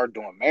now, we are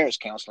doing marriage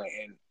counseling,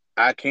 and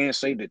I can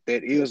say that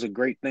is a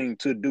great thing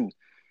to do.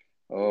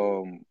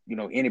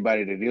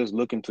 Anybody that is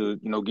looking to,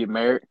 get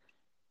married,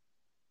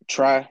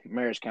 try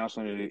marriage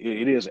counseling.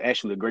 It is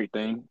actually a great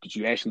thing because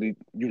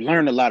you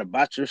learn a lot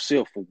about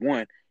yourself, for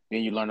one.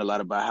 Then you learn a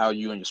lot about how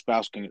you and your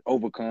spouse can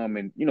overcome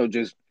and,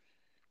 just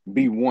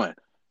be one.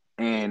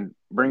 And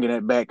bringing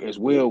that back as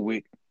well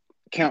with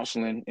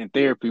counseling and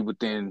therapy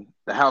within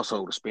the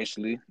household,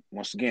 especially,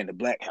 once again, the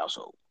Black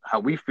household. How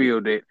we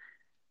feel that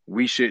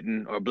we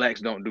shouldn't, or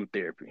Blacks don't do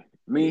therapy.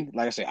 Me,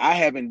 like I said, I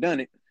haven't done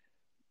it,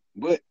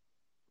 but,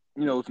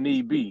 if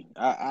need be,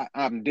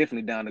 I'm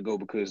definitely down to go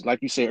because,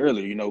 like you said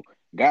earlier,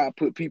 God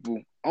put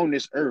people on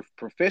this earth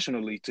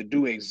professionally to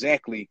do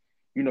exactly,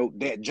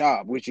 that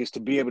job, which is to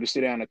be able to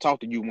sit down and talk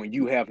to you when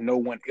you have no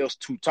one else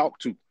to talk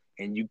to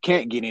and you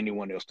can't get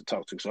anyone else to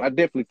talk to. So I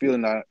definitely feel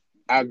and I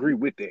agree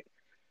with that.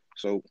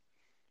 So,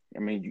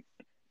 therapy,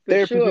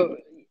 sure,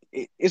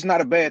 it's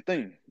not a bad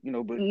thing,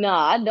 but no,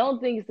 I don't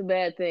think it's a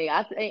bad thing.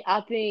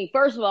 I think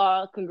first of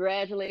all,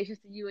 congratulations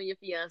to you and your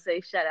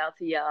fiance. Shout out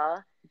to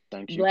y'all.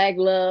 thank you. Black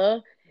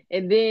love.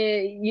 And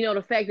then,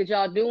 the fact that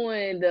y'all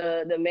doing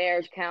the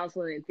marriage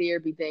counseling and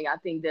therapy thing, I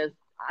think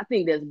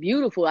that's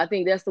beautiful. I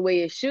think that's the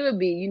way it should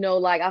be.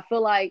 Like, I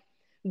feel like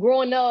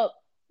growing up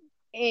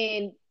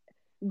in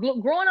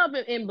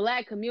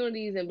Black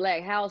communities and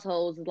Black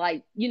households,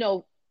 like,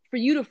 for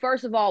you to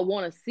first of all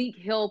want to seek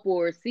help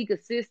or seek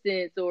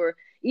assistance or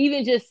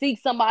even just seek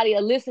somebody,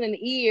 a listening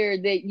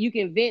ear that you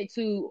can vent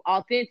to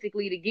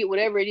authentically to get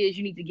whatever it is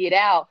you need to get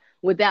out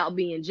without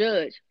being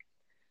judged.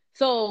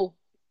 So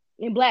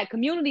in Black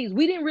communities,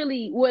 we didn't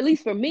really, well, at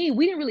least for me,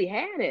 we didn't really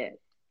have it.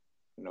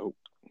 Nope.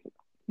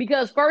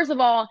 Because first of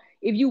all,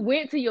 if you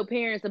went to your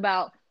parents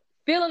about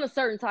feeling a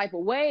certain type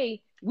of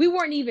way, we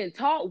weren't even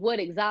taught what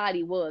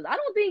anxiety was. I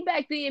don't think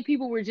back then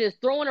people were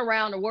just throwing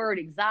around the word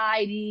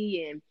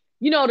anxiety and,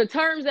 the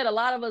terms that a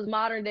lot of us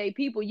modern day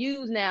people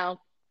use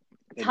now,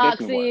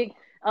 toxic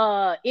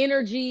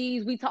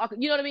energies. We talk,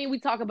 you know what I mean? We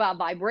talk about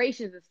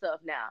vibrations and stuff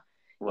now.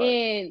 Right.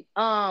 And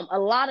a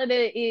lot of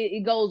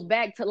it goes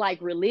back to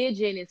like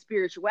religion and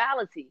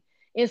spirituality.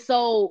 And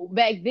so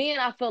back then,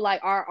 I feel like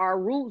our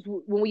roots,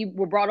 when we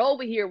were brought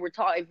over here, were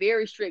taught a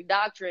very strict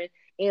doctrine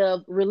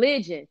of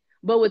religion.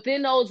 But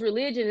within those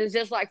religions, it's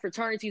just like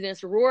fraternities and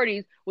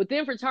sororities.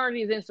 Within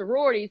fraternities and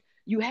sororities,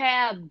 you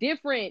have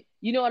different,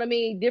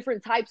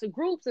 different types of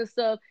groups and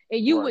stuff.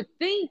 And you would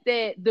think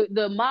that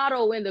the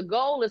motto and the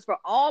goal is for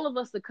all of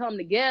us to come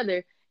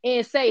together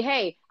and say,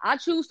 hey, I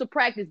choose to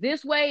practice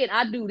this way and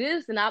I do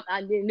this and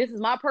and this is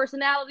my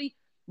personality.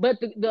 But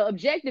the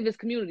objective is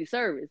community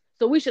service.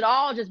 So we should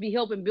all just be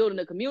helping building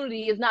a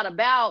community. It's not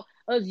about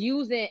us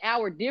using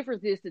our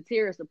differences to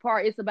tear us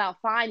apart. It's about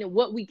finding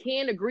what we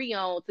can agree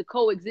on to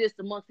coexist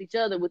amongst each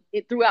other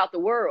throughout the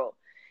world.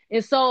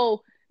 And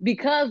so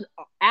because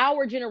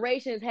our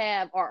generations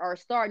are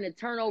starting to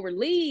turn over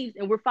leaves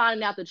and we're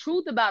finding out the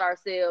truth about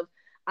ourselves,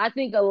 I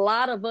think a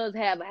lot of us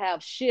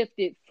have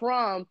shifted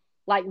from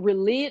like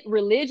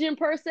religion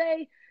per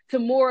se to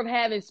more of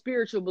having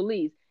spiritual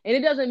beliefs. And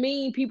it doesn't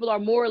mean people are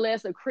more or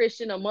less a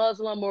Christian, a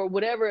Muslim, or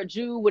whatever, a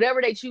Jew,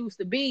 whatever they choose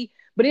to be.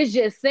 But it's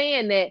just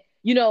saying that,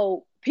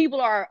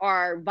 people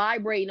are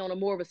vibrating on a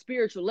more of a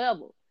spiritual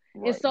level.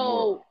 Right, and so,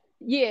 more.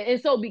 yeah.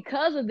 And so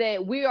because of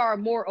that, we are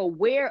more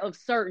aware of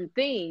certain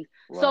things.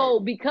 Right. So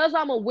because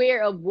I'm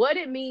aware of what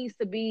it means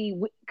to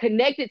be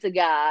connected to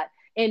God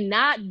and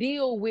not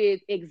deal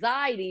with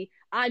anxiety,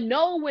 I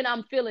know when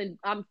I'm feeling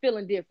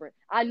different.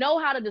 I know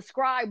how to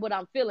describe what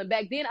I'm feeling.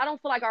 Back then, I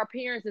don't feel like our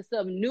parents and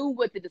stuff knew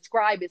what to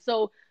describe it.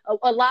 So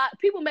a lot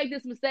people make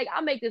this mistake.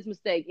 I make this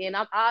mistake, and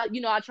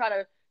I try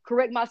to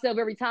correct myself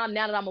every time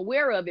now that I'm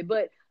aware of it.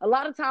 But a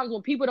lot of times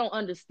when people don't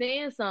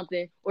understand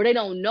something or they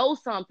don't know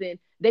something,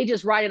 they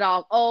just write it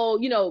off. Oh,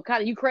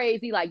 kind of, you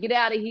crazy, like, get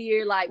out of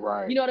here. Like,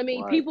 Right, you know what I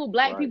mean? right,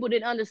 Black right. people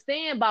didn't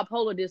understand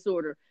bipolar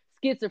disorder,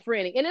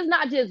 schizophrenic. And it's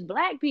not just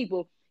Black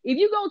people. If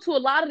you go to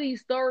a lot of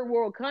these third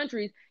world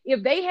countries,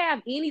 if they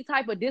have any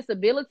type of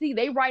disability,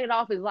 they write it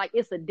off as like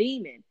it's a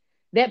demon.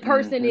 That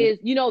person is,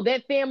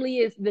 that family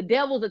is, the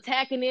devil's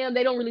attacking them.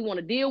 They don't really want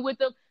to deal with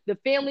them. The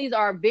families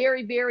are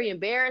very, very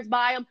embarrassed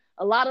by them.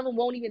 A lot of them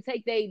won't even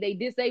take they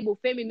disabled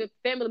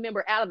family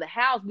member out of the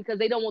house because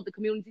they don't want the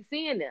community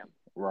seeing them.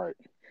 Right.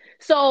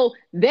 So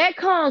that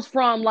comes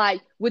from,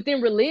 like,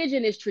 within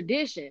religion is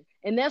tradition.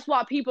 And that's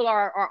why people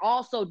are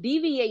also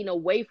deviating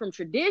away from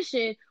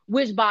tradition,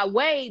 which by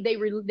way they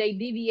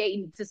deviate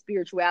into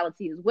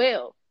spirituality as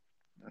well.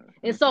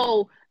 And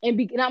so, and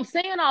I'm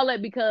saying all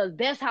that because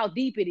that's how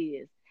deep it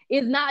is.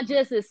 It's not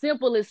just as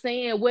simple as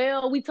saying,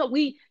 well, we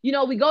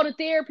go to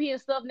therapy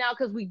and stuff now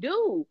because we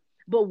do.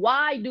 But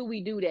why do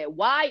we do that?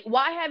 Why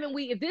haven't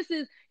we? If this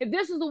is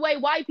the way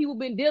white people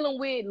been dealing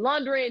with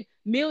laundering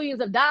millions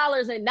of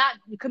dollars and not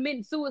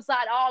committing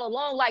suicide all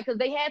along, like, because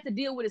they had to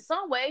deal with it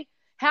some way.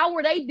 How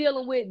were they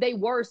dealing with their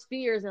worst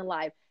fears in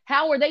life?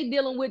 How are they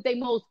dealing with their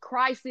most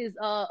crisis,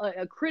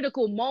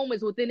 critical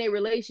moments within their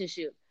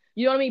relationship?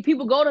 You know what I mean?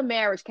 People go to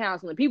marriage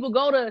counseling. People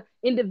go to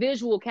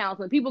individual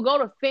counseling. People go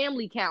to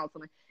family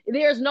counseling.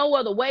 There's no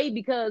other way,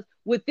 because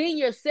within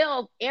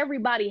yourself,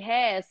 everybody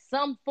has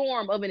some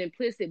form of an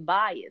implicit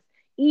bias,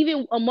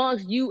 even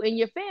amongst you and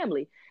your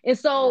family. And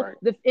so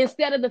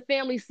instead of the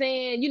family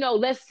saying,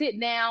 let's sit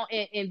down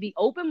and be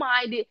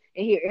open-minded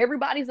and hear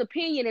everybody's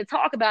opinion and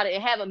talk about it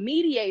and have a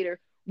mediator,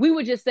 we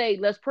would just say,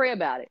 let's pray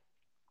about it.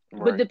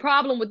 Right. But the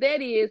problem with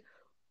that is,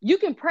 you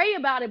can pray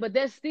about it, but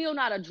that's still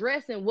not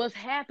addressing what's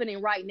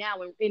happening right now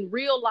in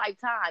real life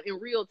time, in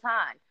real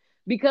time.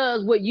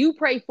 Because what you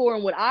pray for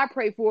and what I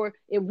pray for,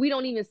 if we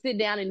don't even sit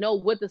down and know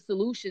what the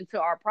solution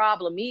to our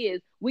problem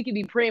is, we could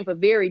be praying for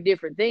very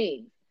different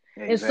things.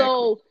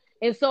 Exactly.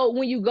 And so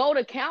when you go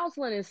to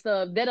counseling and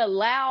stuff, that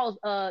allows,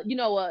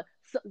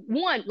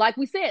 one, like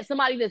we said,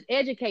 somebody that's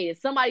educated,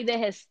 somebody that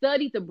has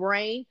studied the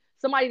brain,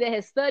 somebody that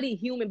has studied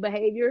human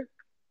behavior.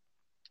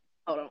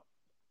 Hold on.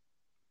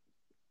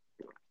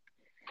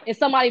 And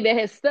somebody that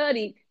has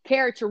studied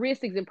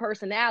characteristics and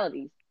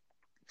personalities.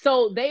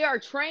 So they are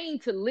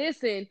trained to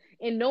listen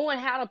and knowing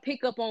how to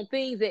pick up on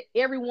things that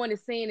everyone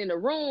is saying in the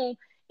room,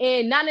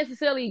 and not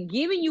necessarily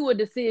giving you a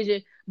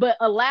decision, but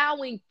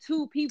allowing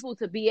two people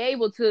to be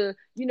able to,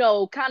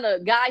 kind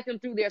of guide them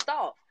through their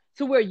thoughts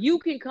to where you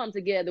can come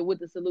together with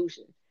the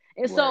solution.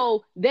 And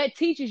so that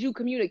teaches you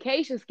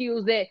communication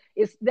skills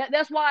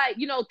that's why,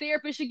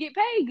 therapists should get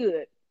paid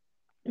good.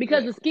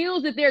 Because the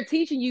skills that they're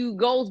teaching you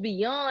goes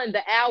beyond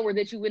the hour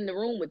that you're in the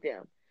room with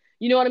them.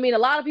 You know what I mean? A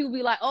lot of people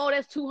be like, oh,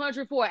 that's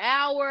 $200 for an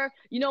hour.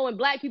 And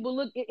Black people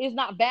look, it's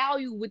not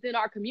value within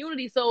our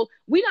community. So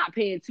we're not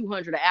paying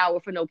 $200 an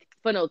hour for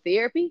no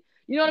therapy.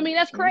 You know what I mean?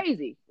 That's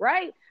crazy,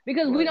 right?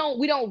 Because we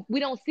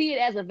don't see it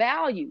as a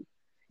value.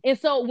 And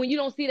so when you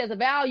don't see it as a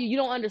value, you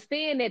don't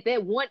understand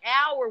that 1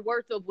 hour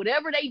worth of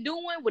whatever they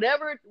doing,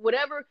 whatever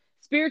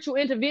spiritual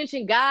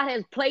intervention God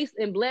has placed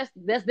and blessed,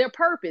 that's their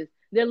purpose.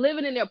 They're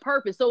living in their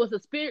purpose. So it's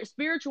a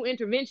spiritual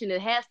intervention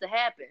that has to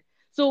happen.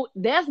 So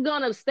that's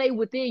going to stay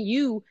within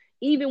you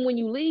even when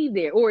you leave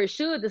there, or it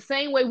should, the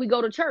same way we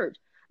go to church.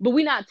 But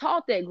we're not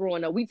taught that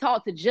growing up. We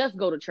taught to just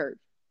go to church.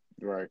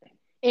 Right.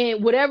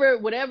 And whatever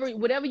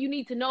you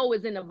need to know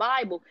is in the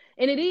Bible.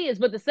 And it is.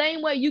 But the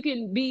same way you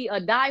can be a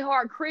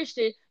diehard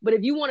Christian, but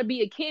if you want to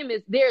be a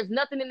chemist, there's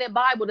nothing in that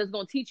Bible that's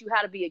going to teach you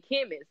how to be a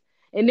chemist.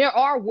 And there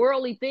are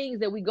worldly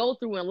things that we go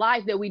through in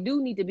life that we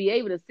do need to be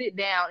able to sit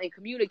down and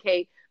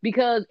communicate,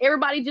 because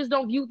everybody just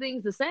don't view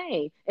things the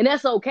same. And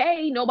that's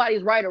okay.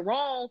 Nobody's right or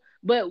wrong,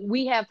 but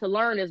we have to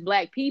learn as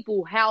Black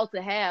people how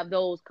to have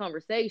those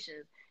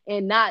conversations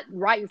and not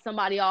writing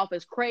somebody off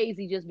as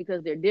crazy just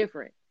because they're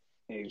different.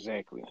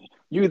 Exactly.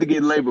 You either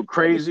get labeled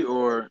crazy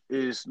or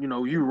is,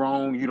 you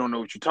wrong. You don't know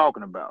what you're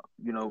talking about,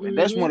 and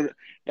that's one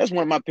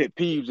of my pet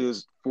peeves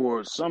is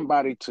for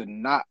somebody to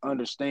not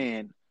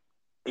understand.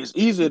 It's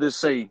easier to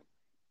say,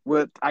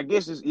 well, I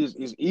guess it's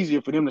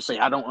easier for them to say,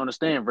 I don't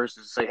understand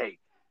versus say, hey,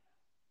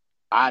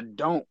 I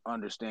don't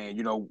understand.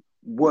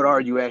 What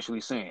are you actually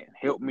saying?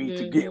 Help me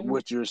to get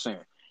what you're saying.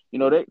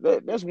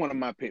 That's one of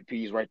my pet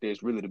peeves right there,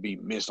 is really to be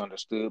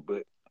misunderstood.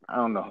 But I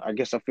don't know. I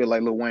guess I feel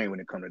like Lil Wayne when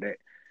it comes to that.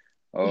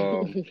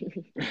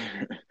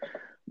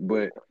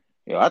 But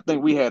Yeah, I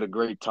think we had a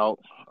great talk.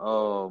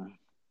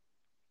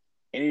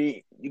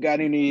 You got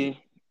any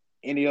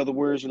other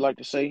words you'd like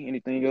to say?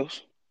 Anything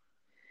else?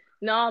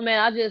 No,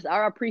 man,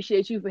 I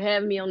appreciate you for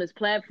having me on this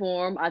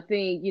platform. I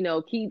think,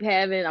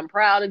 I'm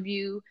proud of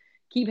you.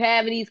 Keep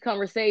having these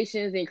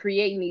conversations and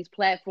creating these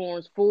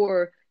platforms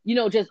for,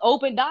 just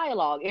open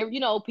dialogue.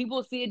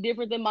 People see it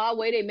different than my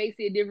way. They may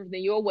see it different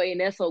than your way, and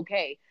that's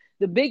okay.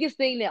 The biggest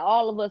thing that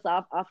all of us,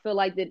 I feel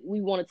like that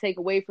we want to take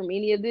away from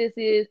any of this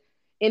is,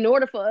 in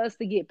order for us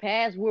to get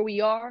past where we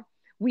are,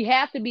 we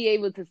have to be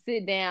able to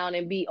sit down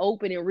and be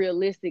open and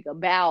realistic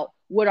about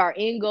what our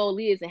end goal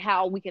is and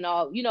how we can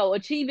all,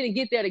 achieve it and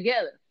get there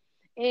together.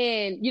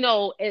 And,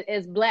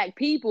 as Black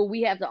people,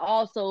 we have to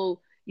also,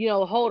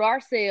 hold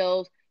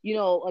ourselves,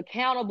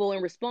 accountable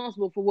and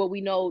responsible for what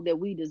we know that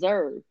we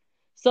deserve.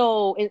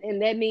 So,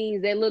 and that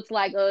means that looks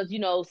like us,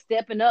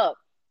 stepping up,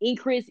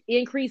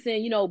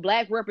 increasing,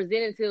 Black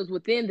representatives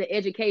within the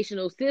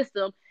educational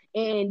system,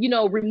 and,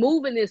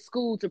 removing this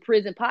school to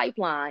prison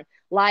pipeline.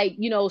 Like,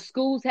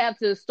 schools have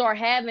to start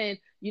having,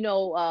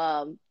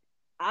 I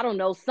don't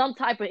know, some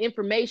type of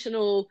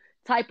informational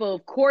type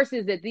of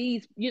courses that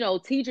these,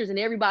 teachers and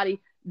everybody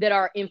that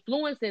are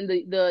influencing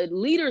the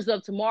leaders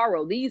of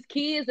tomorrow, these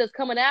kids that's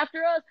coming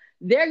after us,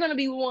 they're going to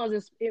be the ones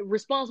that's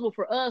responsible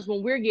for us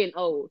when we're getting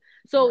old.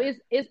 So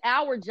it's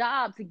our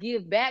job to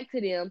give back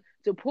to them,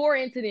 to pour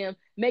into them,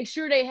 make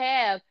sure they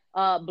have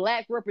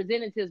Black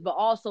representatives, but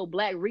also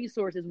Black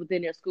resources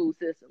within their school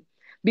system.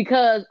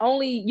 Because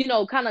only,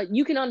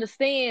 you can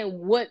understand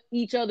what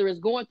each other is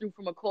going through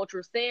from a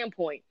cultural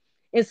standpoint.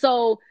 And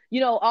so,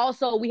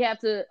 also we have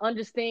to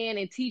understand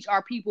and teach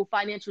our people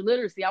financial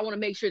literacy. I want to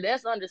make sure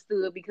that's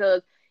understood,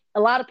 because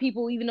a lot of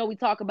people, even though we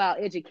talk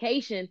about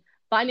education,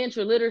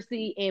 financial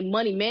literacy and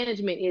money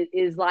management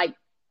is like,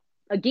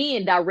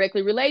 again,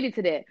 directly related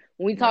to that.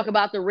 When we talk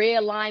about the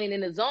redlining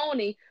and the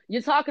zoning,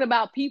 you're talking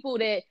about people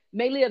that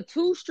may live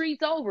 2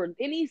 streets over.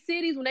 In these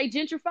cities, when they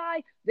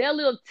gentrify, they'll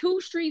live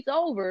 2 streets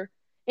over,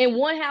 and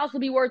one house will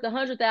be worth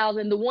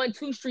 $100,000. The one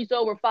 2 streets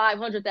over,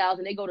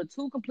 $500,000. They go to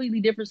 2 completely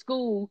different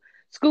school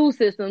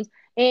systems,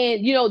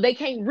 and they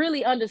can't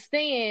really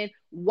understand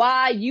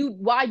why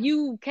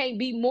you can't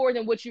be more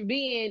than what you're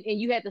being, and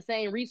you have the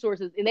same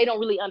resources, and they don't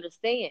really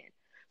understand.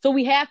 So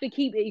we have to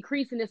keep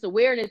increasing this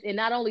awareness. And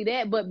not only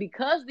that, but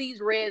because these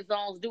red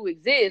zones do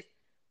exist,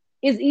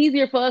 it's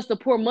easier for us to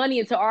pour money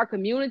into our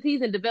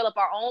communities and develop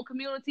our own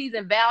communities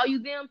and value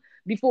them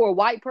before a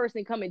white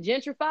person come and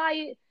gentrify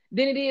it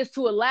than it is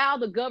to allow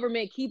the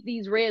government keep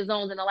these red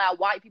zones and allow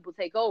white people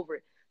take over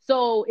it.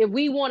 So if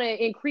we want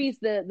to increase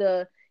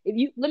let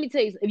me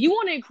tell you, if you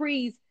want to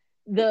increase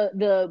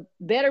the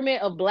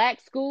betterment of Black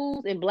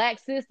schools and Black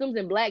systems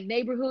and Black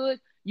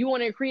neighborhoods, you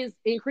want to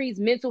increase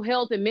mental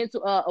health and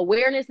mental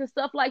awareness and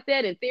stuff like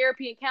that, and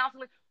therapy and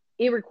counseling,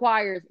 it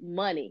requires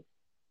money.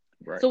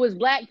 Right. So as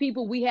Black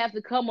people, we have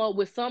to come up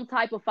with some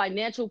type of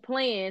financial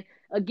plan,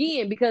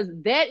 again, because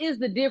that is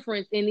the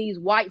difference in these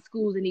white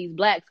schools and these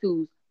Black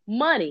schools.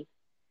 Money.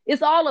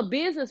 It's all a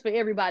business for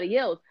everybody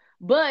else,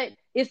 but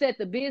it's at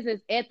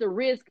the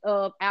risk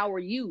of our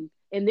youth.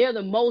 And they're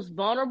the most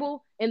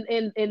vulnerable and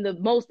the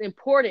most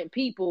important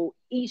people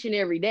each and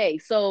every day.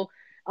 So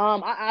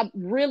I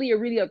really,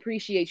 really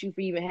appreciate you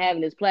for even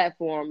having this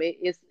platform.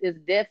 It's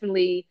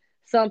definitely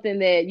something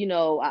that,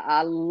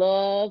 I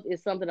love.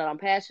 It's something that I'm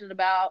passionate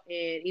about.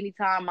 And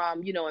anytime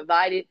I'm,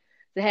 invited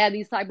to have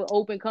these type of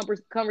open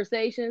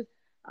conversations,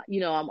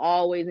 I'm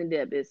always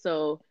indebted.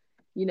 So,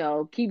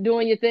 keep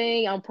doing your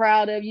thing. I'm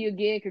proud of you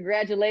again.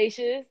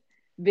 Congratulations.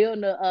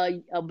 Building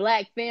a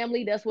Black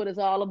family. That's what it's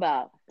all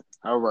about.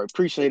 All right.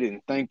 Appreciate it.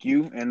 And thank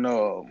you. And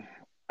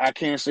I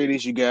can't say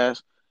this, you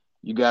guys.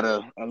 You got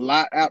a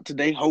lot out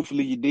today.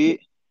 Hopefully you did.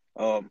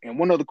 And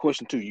one other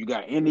question too. You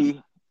got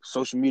any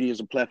social medias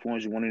or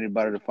platforms you want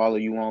anybody to follow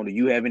you on? Do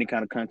you have any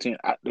kind of content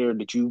out there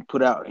that you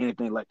put out,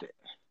 anything like that?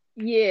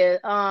 Yeah.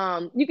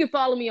 You can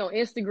follow me on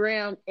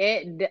Instagram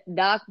at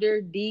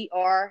dr.brisky,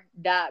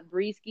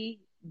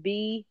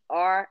 BRIISKY.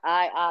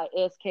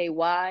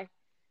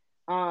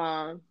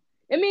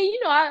 I mean,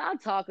 I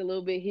talk a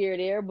little bit here or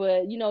there,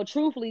 but,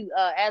 truthfully,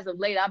 as of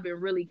late, I've been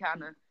really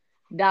kind of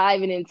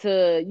diving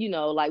into,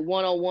 like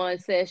one-on-one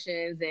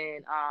sessions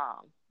and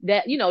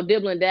that,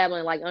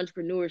 dabbling like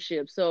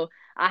entrepreneurship. So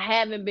I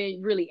haven't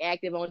been really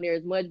active on there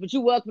as much, but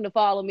you're welcome to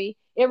follow me.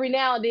 Every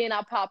now and then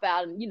I pop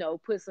out and,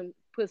 put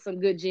some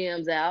good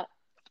gems out.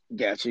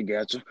 Gotcha.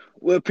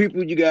 Well,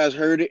 people, you guys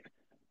heard it.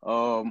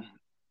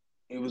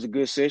 It was a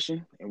good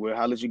session, and we'll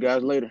holler at you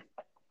guys later.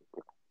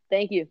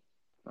 Thank you.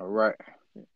 All right.